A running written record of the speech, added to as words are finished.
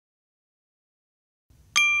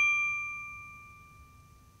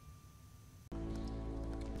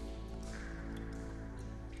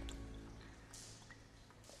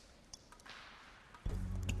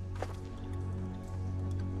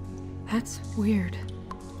That's weird.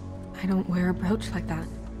 I don't wear a brooch like that.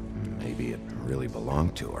 Maybe it really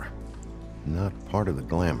belonged to her. Not part of the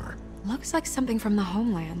glamour. Looks like something from the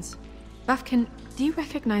homelands. Buffkin, do you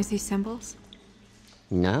recognize these symbols?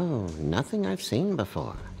 No, nothing I've seen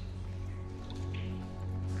before.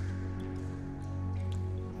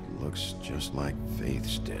 Looks just like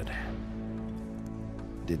Faith's did.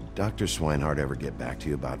 Did Dr. Swinehart ever get back to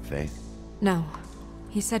you about Faith? No.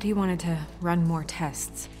 He said he wanted to run more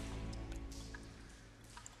tests.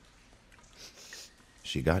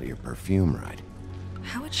 She got your perfume right.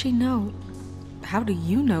 How would she know? How do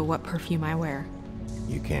you know what perfume I wear?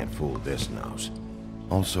 You can't fool this nose.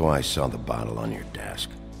 Also, I saw the bottle on your desk.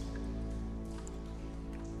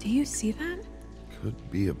 Do you see that?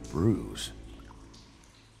 Could be a bruise.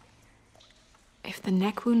 If the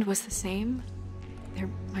neck wound was the same, there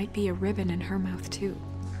might be a ribbon in her mouth too.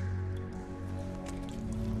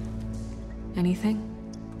 Anything?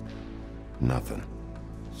 Nothing.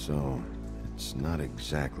 So, it's not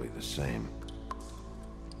exactly the same.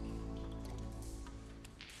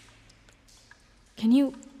 Can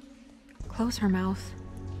you close her mouth?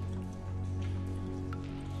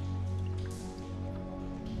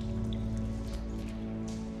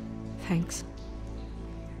 Thanks.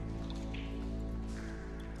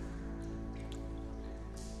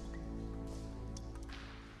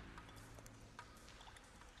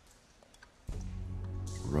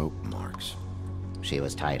 Rope marks. She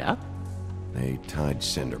was tied up? They tied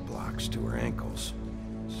cinder blocks to her ankles,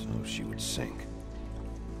 so she would sink.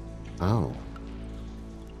 Oh.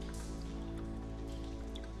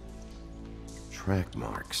 Track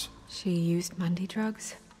marks. She used Mundy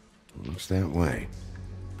drugs? Looks that way.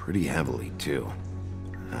 Pretty heavily, too.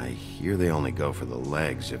 I hear they only go for the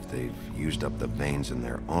legs if they've used up the veins in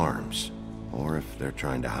their arms, or if they're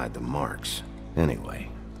trying to hide the marks. Anyway,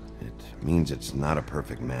 it means it's not a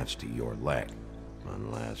perfect match to your leg,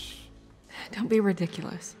 unless... Don't be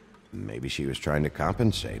ridiculous. Maybe she was trying to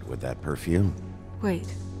compensate with that perfume. Wait.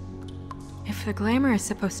 If the glamour is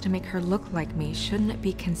supposed to make her look like me, shouldn't it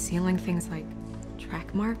be concealing things like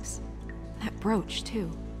track marks? That brooch, too.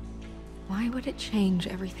 Why would it change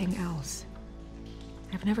everything else?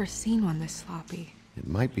 I've never seen one this sloppy. It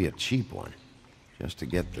might be a cheap one, just to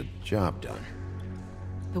get the job done.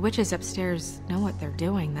 The witches upstairs know what they're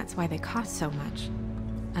doing, that's why they cost so much.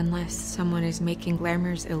 Unless someone is making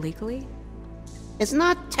glamours illegally? It's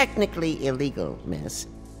not technically illegal, miss.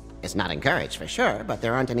 It's not encouraged for sure, but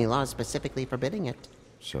there aren't any laws specifically forbidding it.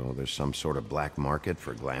 So there's some sort of black market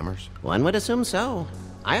for glamours? One would assume so.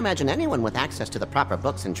 I imagine anyone with access to the proper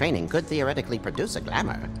books and training could theoretically produce a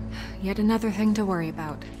glamour. Yet another thing to worry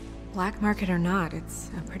about. Black market or not,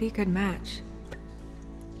 it's a pretty good match.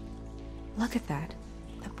 Look at that.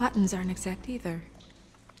 The buttons aren't exact either.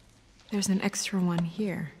 There's an extra one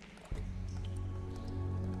here.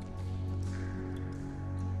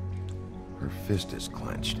 Her fist is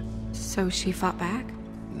clenched. So she fought back?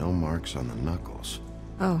 No marks on the knuckles.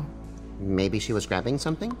 Oh, Maybe she was grabbing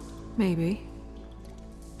something? maybe.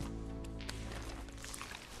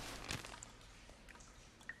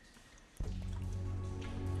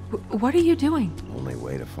 What are you doing? Only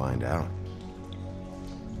way to find out.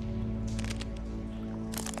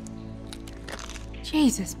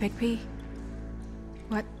 Jesus, Bigby.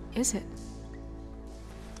 What is it?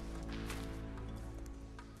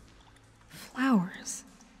 Flowers.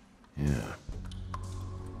 Yeah.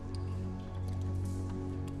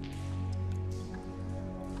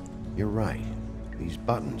 You're right. These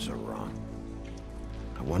buttons are wrong.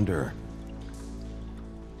 I wonder...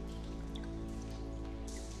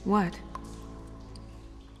 What?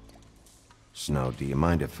 Snow, do you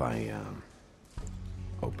mind if I,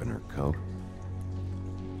 open her coat?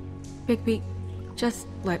 Bigby, just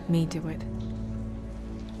let me do it.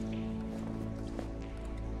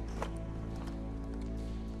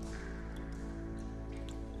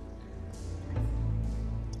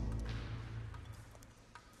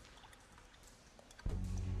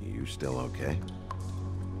 You still okay?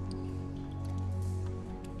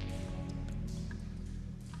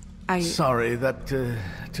 Sorry, that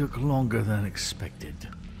took longer than expected.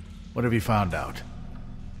 What have you found out?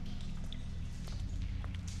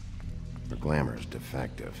 Her glamour's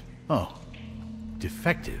defective. Oh,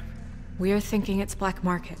 defective? We're thinking it's black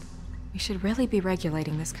market. We should really be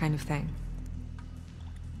regulating this kind of thing.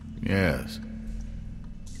 Yes.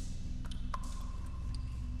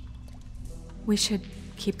 We should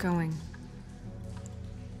keep going.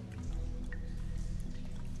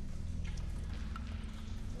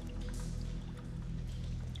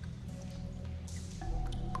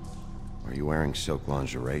 Are you wearing silk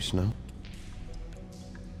lingerie, Snow?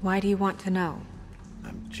 Why do you want to know?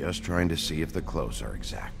 I'm Just trying to see if the clothes are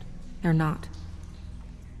exact. They're not.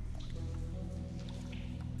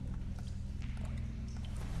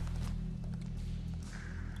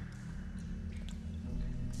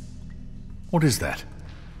 What is that?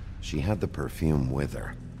 She had the perfume with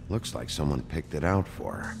her. Looks like someone picked it out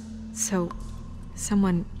for her. So,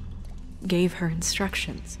 someone gave her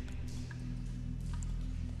instructions.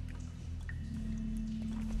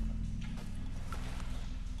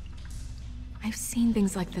 I've seen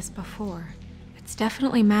things like this before. It's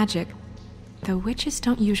definitely magic, though witches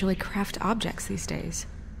don't usually craft objects these days.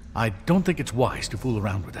 I don't think it's wise to fool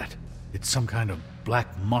around with that. It's some kind of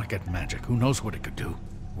black market magic. Who knows what it could do?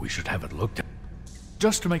 We should have it looked at,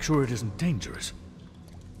 just to make sure it isn't dangerous.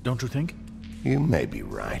 Don't you think? You may be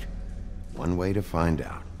right. One way to find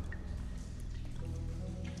out.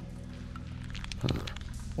 Huh.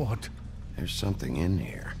 What? There's something in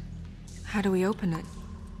here. How do we open it?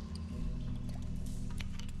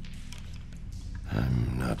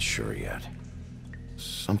 I'm not sure yet.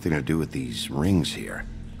 Something to do with these rings here.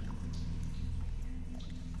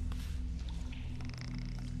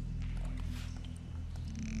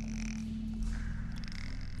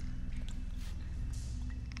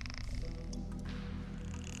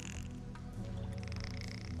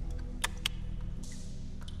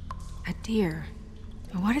 A deer.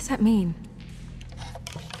 What does that mean?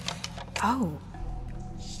 Oh.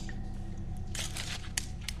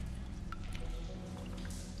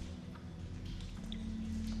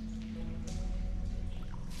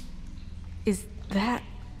 Is that...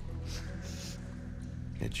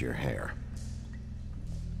 It's your hair.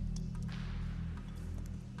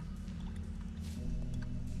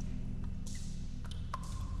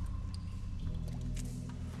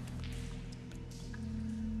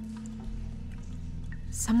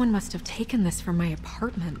 Someone must have taken this from my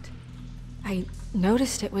apartment. I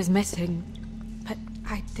noticed it was missing, but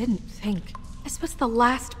I didn't think. This was the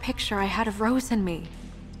last picture I had of Rose and me.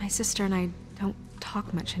 My sister and I don't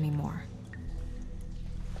talk much anymore.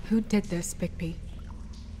 Who did this, Bigby?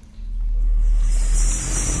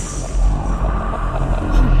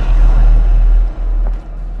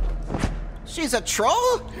 She's a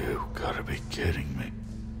troll? You gotta be kidding me.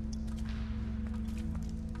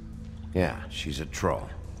 Yeah, she's a troll.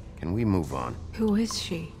 Can we move on? Who is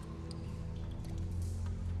she?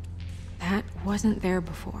 That wasn't there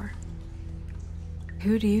before.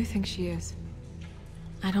 Who do you think she is?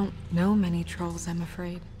 I don't know many trolls, I'm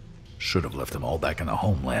afraid. Should have left them all back in the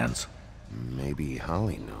homelands. Maybe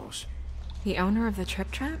Holly knows. The owner of the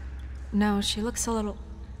Trip Trap? No, she looks a little...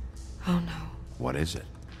 Oh no. What is it?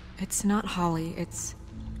 It's not Holly, it's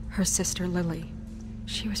her sister Lily.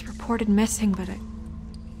 She was reported missing, but I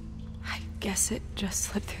guess it just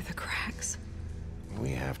slipped through the cracks. We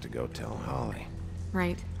have to go tell Holly.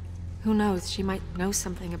 Right. Who knows, she might know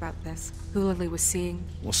something about this. Who Lily was seeing.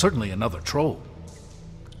 Well, certainly another troll.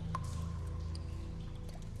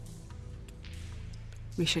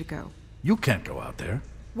 We should go. You can't go out there.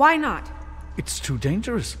 Why not? It's too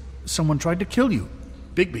dangerous. Someone tried to kill you.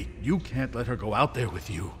 Bigby, you can't let her go out there with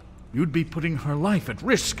you. You'd be putting her life at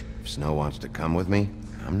risk. If Snow wants to come with me,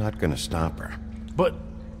 I'm not gonna stop her. But...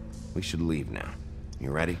 We should leave now.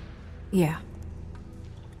 You ready? Yeah.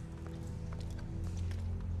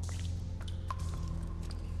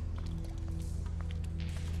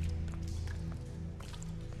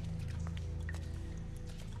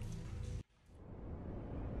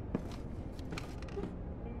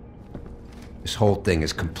 This whole thing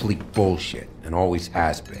is complete bullshit, and always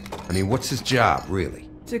has been. I mean, what's his job, really?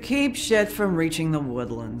 To keep shit from reaching the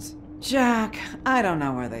woodlands. Jack, I don't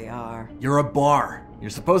know where they are. You're a bar. You're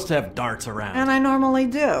supposed to have darts around. And I normally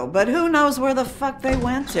do, but who knows where the fuck they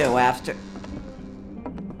went to after...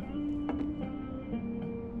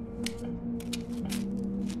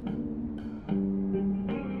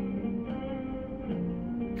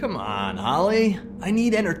 Come on, Holly. I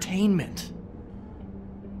need entertainment.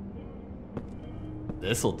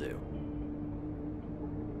 This'll do.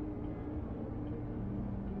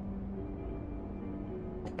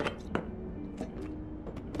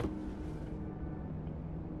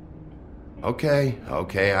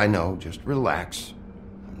 Okay, I know. Just relax.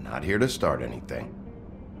 I'm not here to start anything.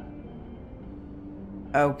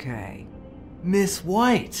 Okay. Miss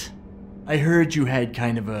White, I heard you had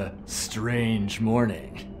kind of a strange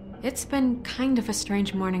morning. It's been kind of a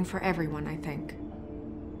strange morning for everyone, I think.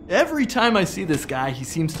 Every time I see this guy, he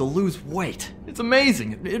seems to lose weight. It's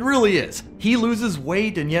amazing. It really is. He loses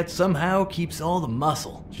weight and yet somehow keeps all the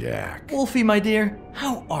muscle. Jack. Wolfie, my dear,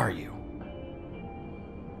 how are you?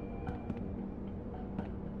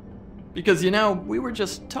 Because, you know, we were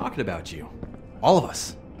just talking about you. All of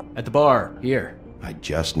us. At the bar, here. I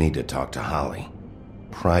just need to talk to Holly.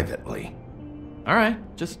 Privately. Alright,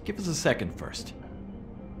 just give us a second first.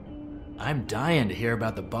 I'm dying to hear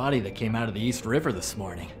about the body that came out of the East River this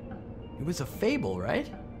morning. It was a fable,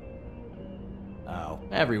 right? Oh,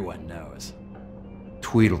 everyone knows.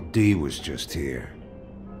 Tweedledee was just here.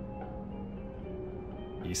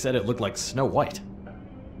 He said it looked like Snow White.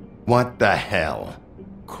 What the hell,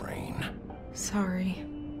 Crane? Sorry.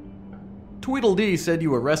 Tweedledee said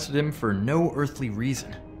you arrested him for no earthly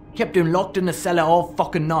reason. Kept him locked in the cellar all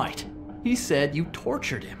fucking night. He said you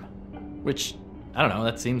tortured him. Which, I don't know,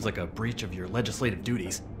 that seems like a breach of your legislative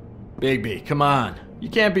duties. Bigby, come on. You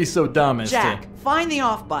can't be so dumb as Jack, to... find the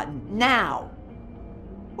off button, now!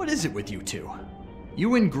 What is it with you two?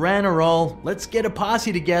 You and Gran are all, let's get a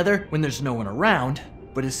posse together when there's no one around,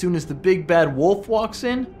 but as soon as the big bad wolf walks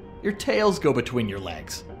in, your tails go between your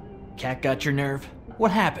legs. Cat got your nerve?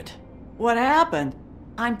 What happened? What happened?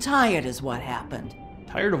 I'm tired is what happened.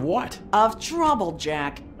 Tired of what? Of trouble,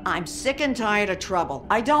 Jack. I'm sick and tired of trouble.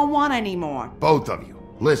 I don't want any more. Both of you,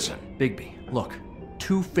 listen. Bigby, look.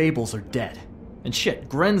 2 Fables are dead. And shit,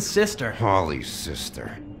 Gren's sister... Holly's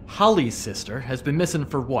sister. Holly's sister has been missing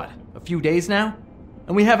for what? A few days now?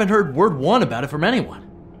 And we haven't heard word one about it from anyone.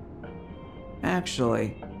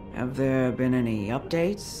 Actually, have there been any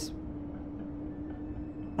updates?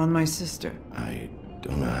 On my sister? I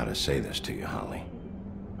don't know how to say this to you, Holly.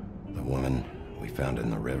 The woman we found in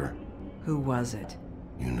the river, Who was it?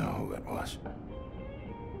 you know who it was.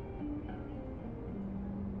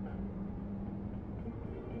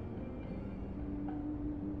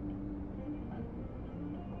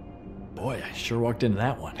 Boy, I sure walked into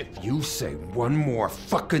that one. If you say one more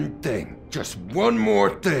fucking thing, just one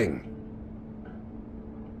more thing.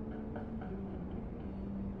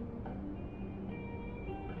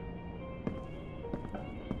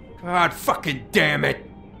 God fucking damn it!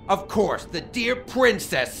 Of course, the dear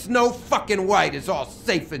princess Snow fucking White is all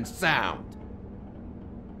safe and sound.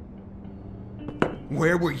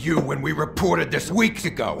 Where were you when we reported this weeks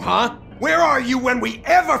ago, huh? Where are you when we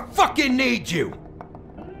ever fucking need you?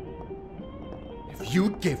 If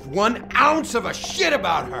you'd give 1 ounce of a shit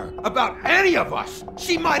about her, about any of us,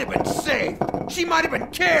 she might have been saved. She might have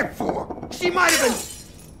been cared for. She might have been...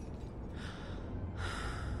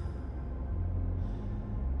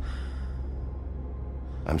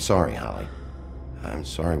 I'm sorry, Holly. I'm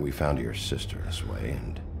sorry we found your sister this way,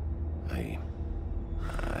 and I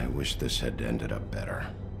wish this had ended up better.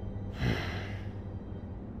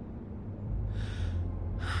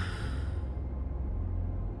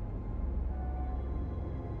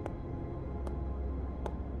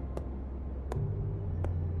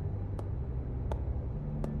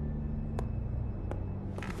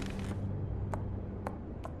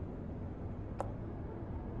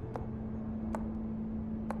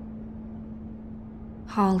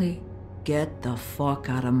 Holly, Get the fuck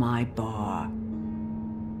out of my bar.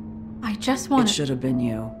 I just It want should have been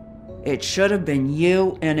you. It should have been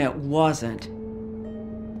you, and it wasn't.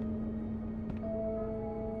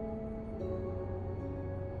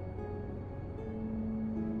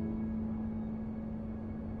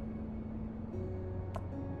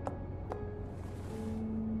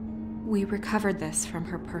 We recovered this from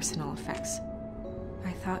her personal effects.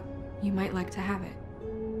 I thought you might like to have it.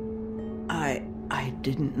 I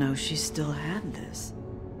didn't know she still had this.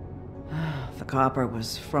 The copper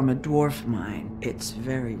was from a dwarf mine. It's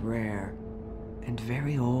very rare and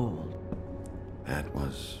very old. That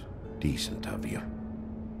was decent of you.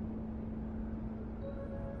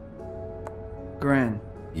 Gren,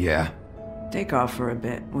 Yeah? take off for a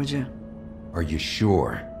bit, would you? Are you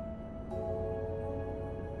sure?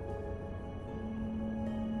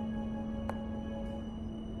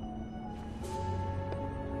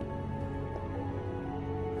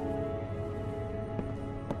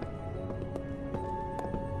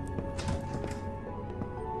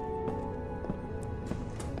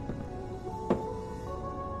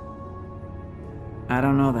 I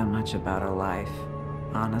don't know that much about her life.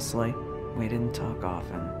 Honestly, we didn't talk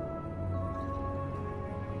often.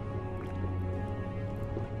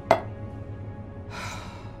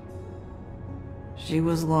 She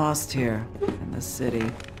was lost here in the city.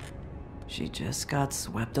 She just got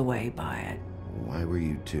swept away by it. Why were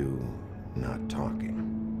you two not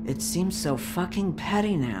talking? It seems so fucking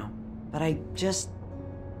petty now, but I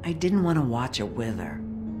didn't want to watch it with her.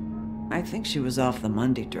 I think she was off the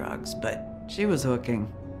Monday drugs, but she was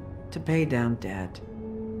hooking to pay down debt.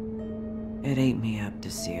 It ate me up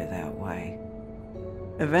to see her that way.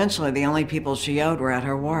 Eventually, the only people she owed were at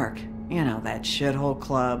her work. You know, that shithole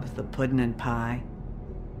club, the Puddin' and Pie.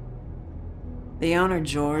 The owner,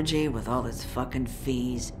 Georgie, with all his fucking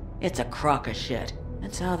fees, It's a crock of shit.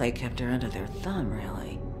 That's how they kept her under their thumb,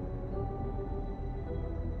 really.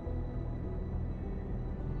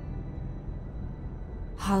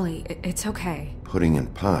 Holly, it's okay. Pudding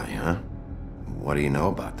and pie, huh? What do you know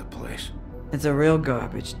about the place? It's a real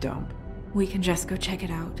garbage dump. We can just go check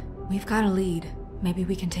it out. We've got a lead. Maybe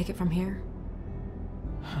we can take it from here.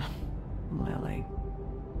 Lily.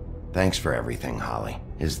 Thanks for everything, Holly.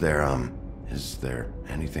 Is there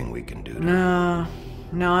anything we can do to...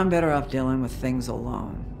 No, I'm better off dealing with things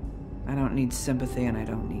alone. I don't need sympathy and I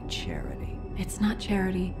don't need charity. It's not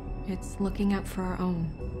charity. It's looking out for our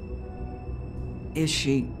own. Is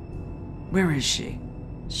she... Where is she?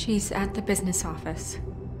 She's at the business office.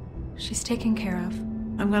 She's taken care of.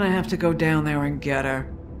 I'm gonna have to go down there and get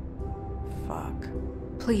her. Fuck.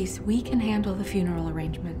 Please, we can handle the funeral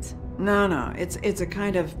arrangements. No, it's a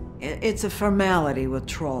kind of... It's a formality with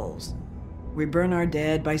trolls. We burn our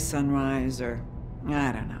dead by sunrise, or...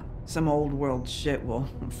 I don't know. Some old world shit will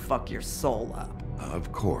fuck your soul up.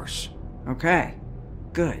 Of course. Okay.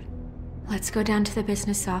 Good. Let's go down to the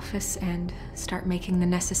business office and start making the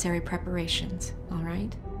necessary preparations, all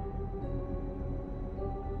right?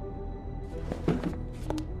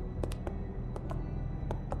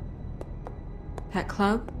 That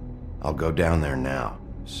club? I'll go down there now.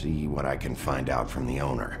 See what I can find out from the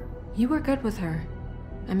owner. You were good with her.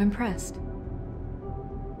 I'm impressed.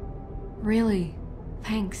 Really,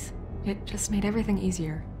 thanks. It just made everything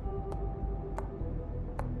easier.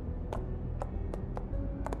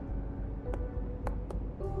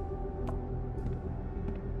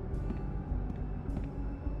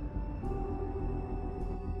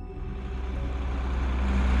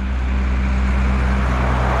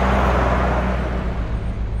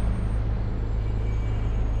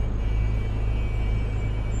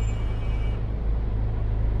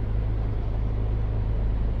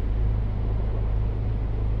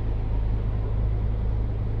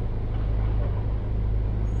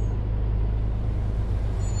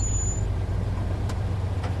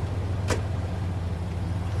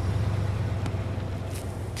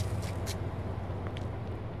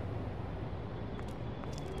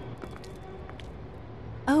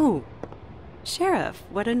 Oh, Sheriff,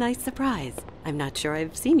 what a nice surprise. I'm not sure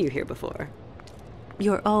I've seen you here before.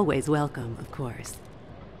 You're always welcome, of course.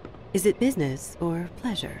 Is it business or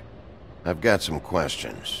pleasure? I've got some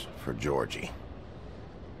questions for Georgie.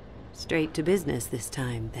 Straight to business this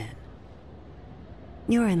time, then.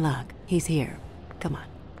 You're in luck. He's here. Come on.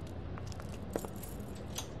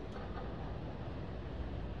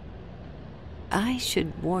 I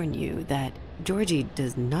should warn you that Georgie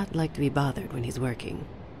does not like to be bothered when he's working.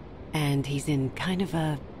 And he's in kind of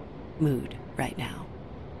a mood right now.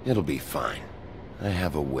 It'll be fine. I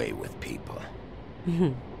have a way with people.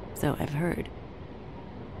 So I've heard.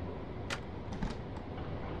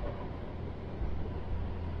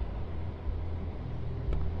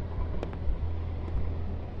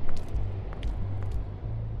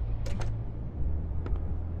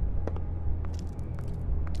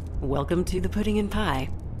 Welcome to the Pudding and Pie,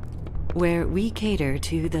 where we cater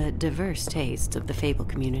to the diverse tastes of the Fable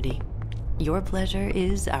community. Your pleasure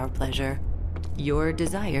is our pleasure. Your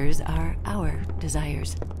desires are our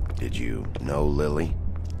desires. Did you know Lily?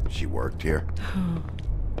 She worked here?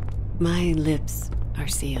 My lips are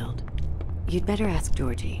sealed. You'd better ask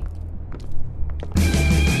Georgie.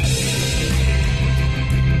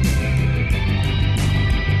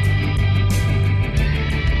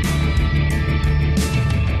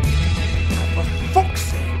 Fuck's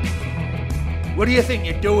sake! What do you think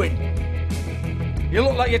you're doing? You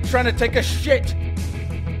look like you're trying to take a shit.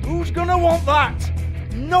 Who's gonna want that?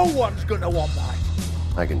 No one's gonna want that.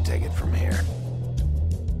 I can take it from here.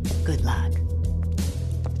 Good luck.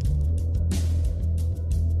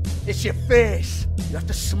 It's your face. You have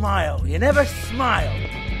to smile. You never smile.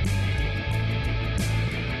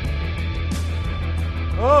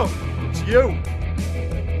 Oh, it's you.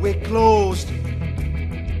 We're closed.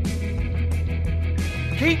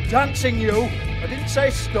 Keep dancing, you. I didn't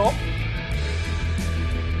say stop.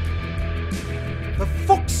 For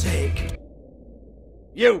fuck's sake.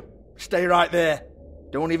 You, stay right there.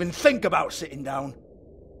 Don't even think about sitting down.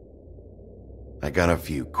 I got a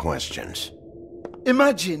few questions.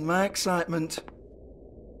 Imagine my excitement.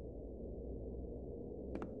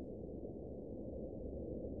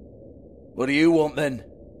 What do you want then?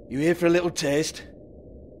 You here for a little taste?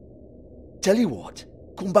 Tell you what,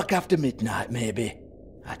 come back after midnight maybe.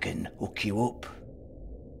 I can hook you up.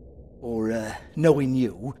 Or, knowing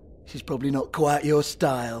you, she's probably not quite your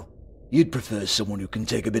style. You'd prefer someone who can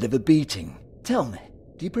take a bit of a beating. Tell me,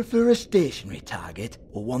 do you prefer a stationary target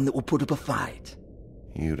or one that will put up a fight?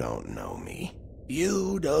 You don't know me.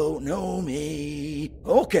 You don't know me.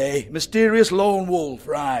 Okay, mysterious lone wolf,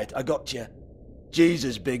 right, I got you.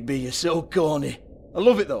 Jesus, Bigby, you're so corny. I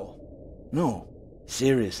love it though. No,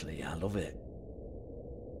 seriously, I love it.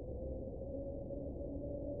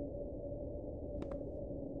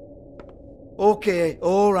 Okay,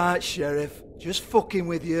 alright, Sheriff. Just fucking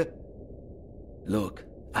with you. Look,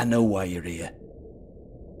 I know why you're here.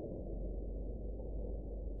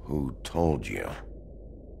 Who told you?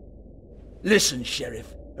 Listen,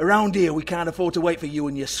 Sheriff. Around here, we can't afford to wait for you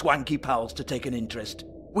and your swanky pals to take an interest.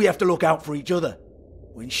 We have to look out for each other.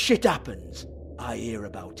 When shit happens, I hear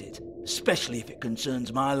about it. Especially if it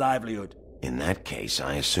concerns my livelihood. In that case,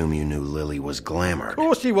 I assume you knew Lily was glamored. Of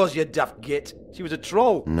course she was, you daft git. She was a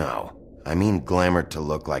troll. No. I mean glamored to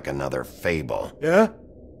look like another Fable. Yeah?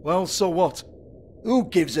 Well, so what? Who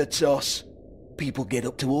gives a toss? People get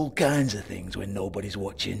up to all kinds of things when nobody's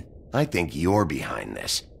watching. I think you're behind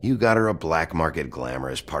this. You got her a black market glamour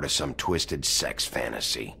as part of some twisted sex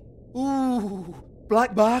fantasy. Ooh,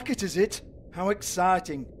 black market is it? How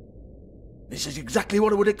exciting. This is exactly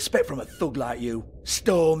what I would expect from a thug like you.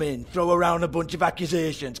 Storm in, throw around a bunch of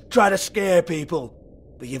accusations, try to scare people.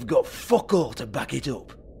 But you've got fuck all to back it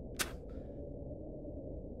up.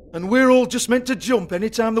 And we're all just meant to jump any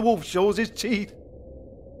time the wolf shows his teeth.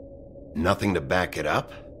 Nothing to back it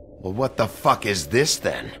up? Well, what the fuck is this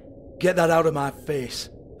then? Get that out of my face.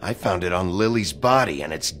 I found it on Lily's body,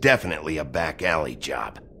 and it's definitely a back alley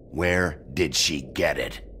job. Where did she get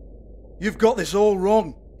it? You've got this all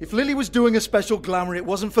wrong. If Lily was doing a special glamour, it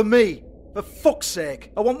wasn't for me. For fuck's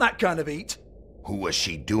sake, I want that kind of eat. Who was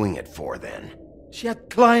she doing it for, then? She had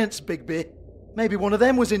clients, Bigby. Maybe one of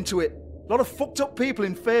them was into it. A lot of fucked up people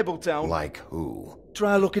in Fabletown. Like who?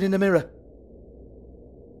 Try looking in the mirror.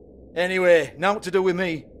 Anyway, now what to do with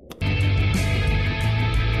me.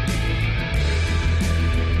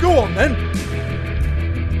 Go on then.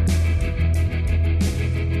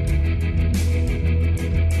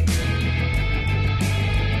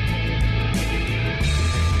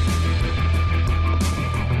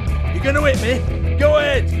 You gonna hit me? Go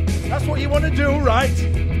ahead. That's what you want to do, right?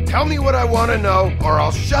 Tell me what I want to know, or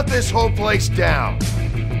I'll shut this whole place down.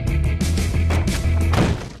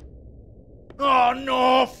 Oh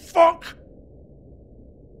no, fuck!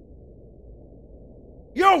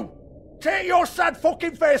 You! Take your sad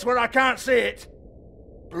fucking face where I can't see it!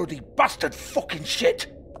 Bloody bastard fucking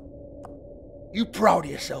shit! You proud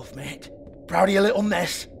of yourself, mate? Proud of your little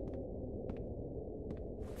mess?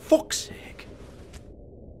 Fuck's sake.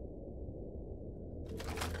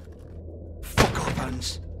 Fuck off,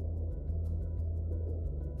 Hans.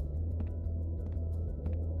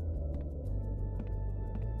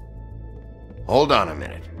 Hold on a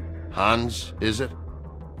minute. Hans, is it?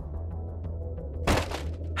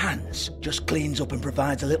 Hans just cleans up and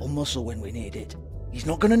provides a little muscle when we need it. He's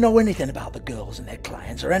not going to know anything about the girls and their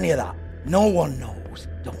clients or any of that. No one knows.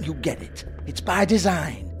 Don't you get it? It's by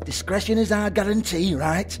design. Discretion is our guarantee,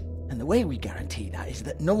 right? And the way we guarantee that is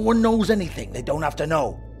that no one knows anything they don't have to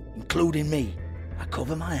know, including me. I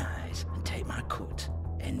cover my eyes and take my cut.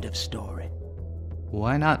 End of story.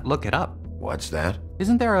 Why not look it up? What's that?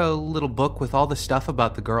 Isn't there a little book with all the stuff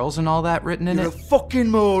about the girls and all that written in You're it? a fucking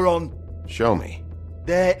moron. Show me.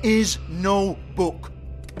 There is no book.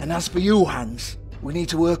 And as for you, Hans, we need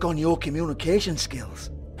to work on your communication skills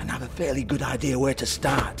and have a fairly good idea where to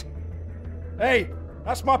start. Hey,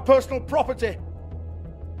 that's my personal property.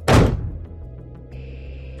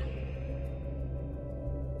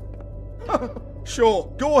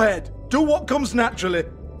 Sure, go ahead. Do what comes naturally.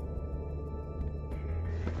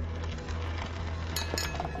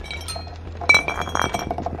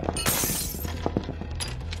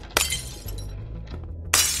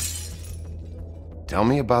 Tell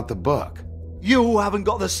me about the book. You haven't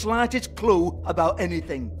got the slightest clue about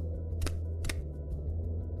anything.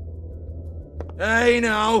 Hey,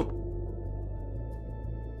 now.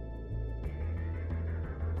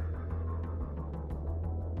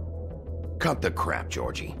 Cut the crap,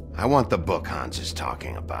 Georgie. I want the book Hans is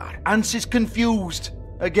talking about. Hans is confused.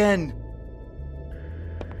 Again.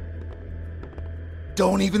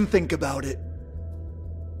 Don't even think about it.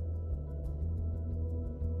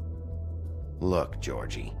 Look,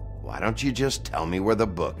 Georgie, why don't you just tell me where the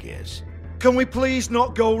book is? Can we please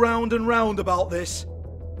not go round and round about this?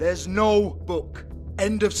 There's no book.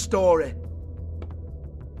 End of story.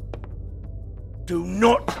 Do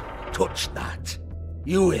not touch that.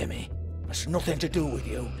 You hear me? That's nothing to do with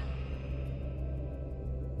you.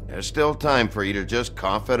 There's still time for you to just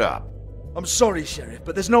cough it up. I'm sorry, Sheriff,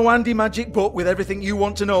 but there's no handy magic book with everything you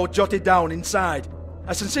want to know jotted down inside.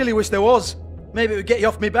 I sincerely wish there was. Maybe it would get you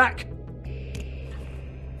off me back.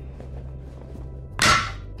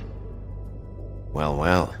 Well,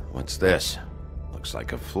 well, what's this? Looks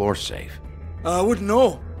like a floor safe. I wouldn't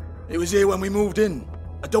know. It was here when we moved in.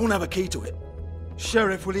 I don't have a key to it.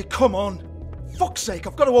 Sheriff, will you come on? Fuck's sake,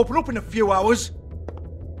 I've got to open up in a few hours.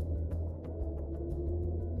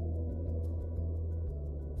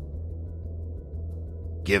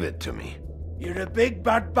 Give it to me. You're a big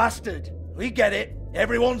bad bastard. We get it.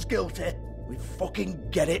 Everyone's guilty. We fucking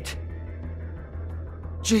get it.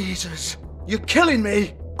 Jesus, you're killing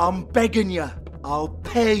me. I'm begging you. I'll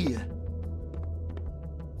pay you.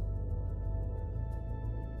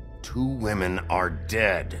 2 women are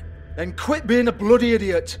dead. Then quit being a bloody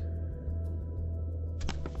idiot.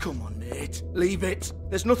 Come on, mate. Leave it.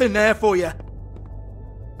 There's nothing there for you.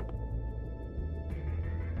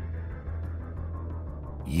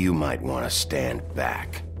 You might want to stand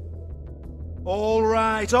back. All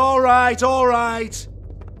right, all right, all right.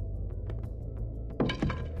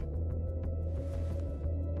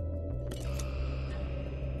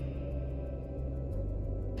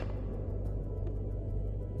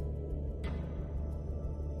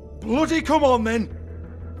 Bloody come on, then.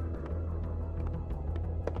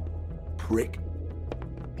 Prick.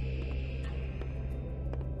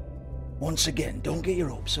 Once again, don't get your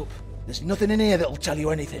hopes up. There's nothing in here that'll tell you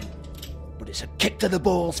anything. But it's a kick to the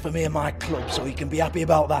balls for me and my club, so you can be happy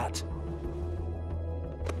about that.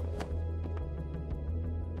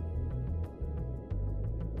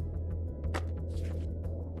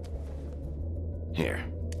 Here,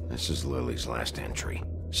 this is Lily's last entry.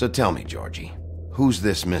 So tell me, Georgie, who's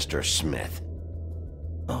this Mr. Smith?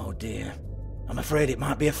 Oh dear. I'm afraid it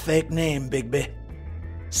might be a fake name, Bigby.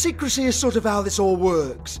 Secrecy is sort of how this all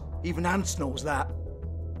works. Even Ants knows that.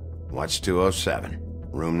 What's 207?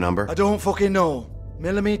 Room number? I don't fucking know.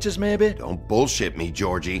 Millimeters, maybe? Don't bullshit me,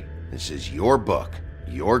 Georgie. This is your book.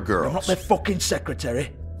 Your girls. I'm not their fucking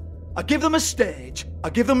secretary. I give them a stage. I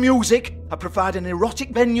give them music. I provide an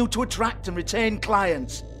erotic venue to attract and retain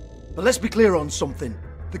clients. But let's be clear on something.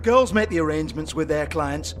 The girls make the arrangements with their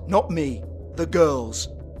clients, not me. The girls.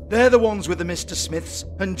 They're the ones with the Mr. Smiths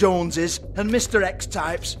and Joneses and Mr. X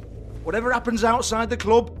types. Whatever happens outside the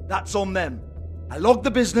club, that's on them. I log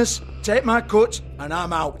the business, take my cut, and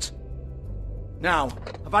I'm out. Now,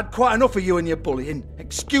 I've had quite enough of you and your bullying.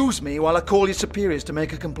 Excuse me while I call your superiors to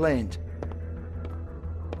make a complaint.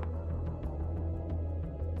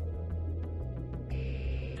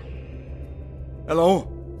 Hello?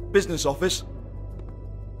 Business office?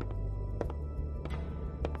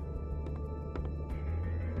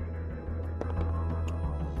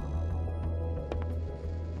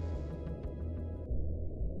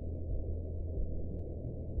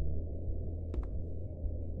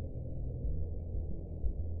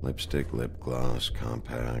 Lipstick, lip gloss,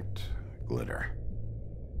 compact, glitter.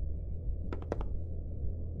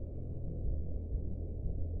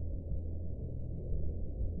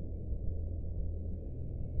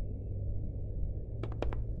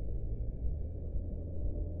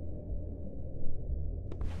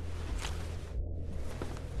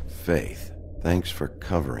 Faith, thanks for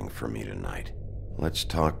covering for me tonight. Let's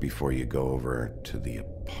talk before you go over to the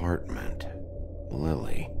apartment.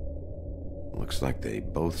 Lily. Looks like they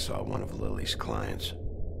both saw one of Lily's clients.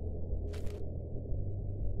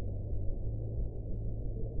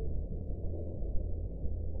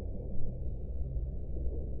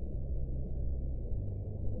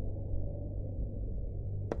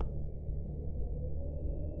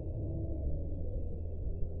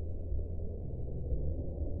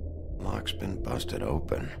 Lock's been busted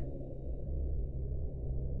open.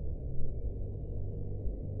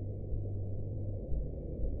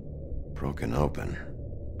 Broken open,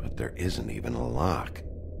 but there isn't even a lock.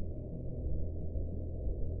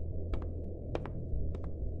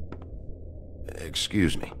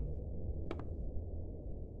 Excuse me.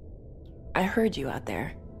 I heard you out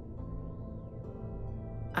there.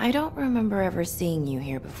 I don't remember ever seeing you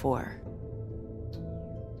here before.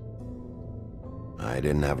 I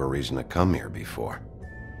didn't have a reason to come here before.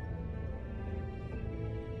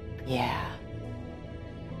 Yeah.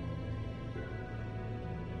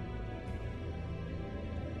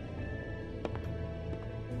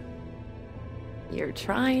 You're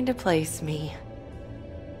trying to place me.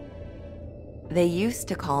 They used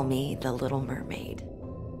to call me the Little Mermaid.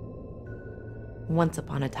 Once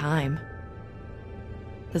upon a time.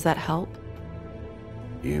 Does that help?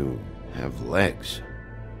 You have legs.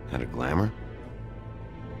 Had a glamour?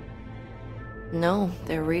 No,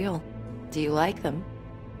 they're real. Do you like them?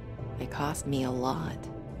 They cost me a lot.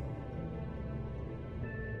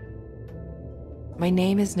 My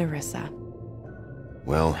name is Nerissa.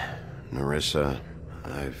 Well, Nerissa,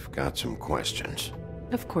 I've got some questions.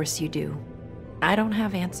 Of course you do. I don't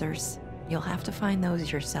have answers. You'll have to find those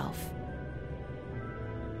yourself.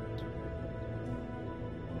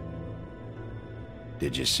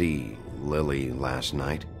 Did you see Lily last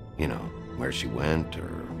night? You know, where she went or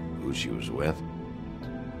who she was with?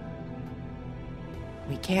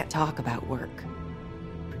 We can't talk about work.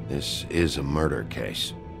 This is a murder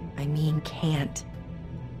case. I mean can't.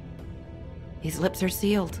 These lips are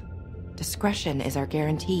sealed. Discretion is our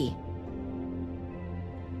guarantee.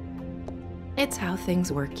 It's how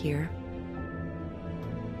things work here.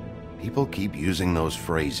 People keep using those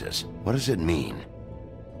phrases. What does it mean?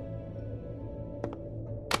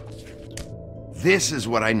 This is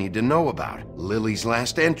what I need to know about. Lily's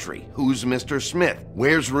last entry. Who's Mr. Smith?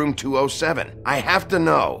 Where's room 207? I have to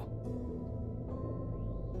know.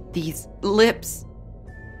 These lips.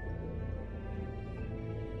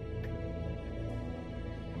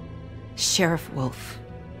 Sheriff Wolf,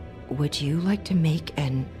 would you like to make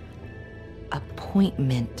an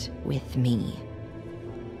appointment with me?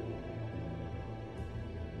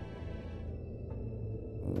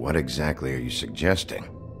 What exactly are you suggesting?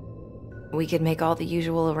 We could make all the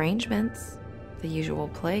usual arrangements, the usual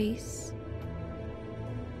place.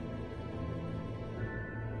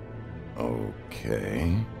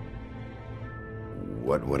 Okay.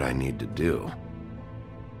 What would I need to do?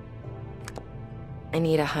 I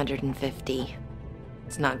need 150.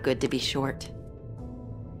 It's not good to be short.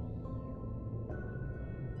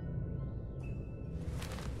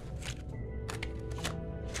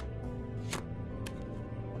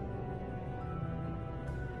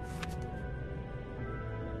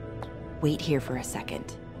 Wait here for a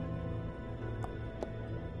second.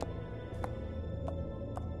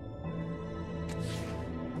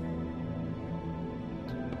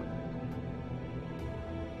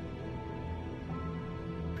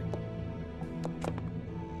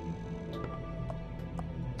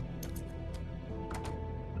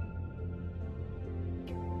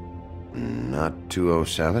 Not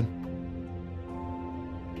 207?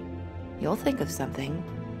 You'll think of something.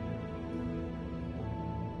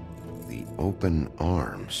 The open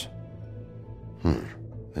arms.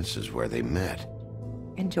 This is where they met.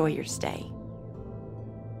 Enjoy your stay.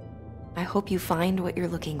 I hope you find what you're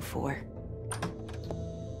looking for.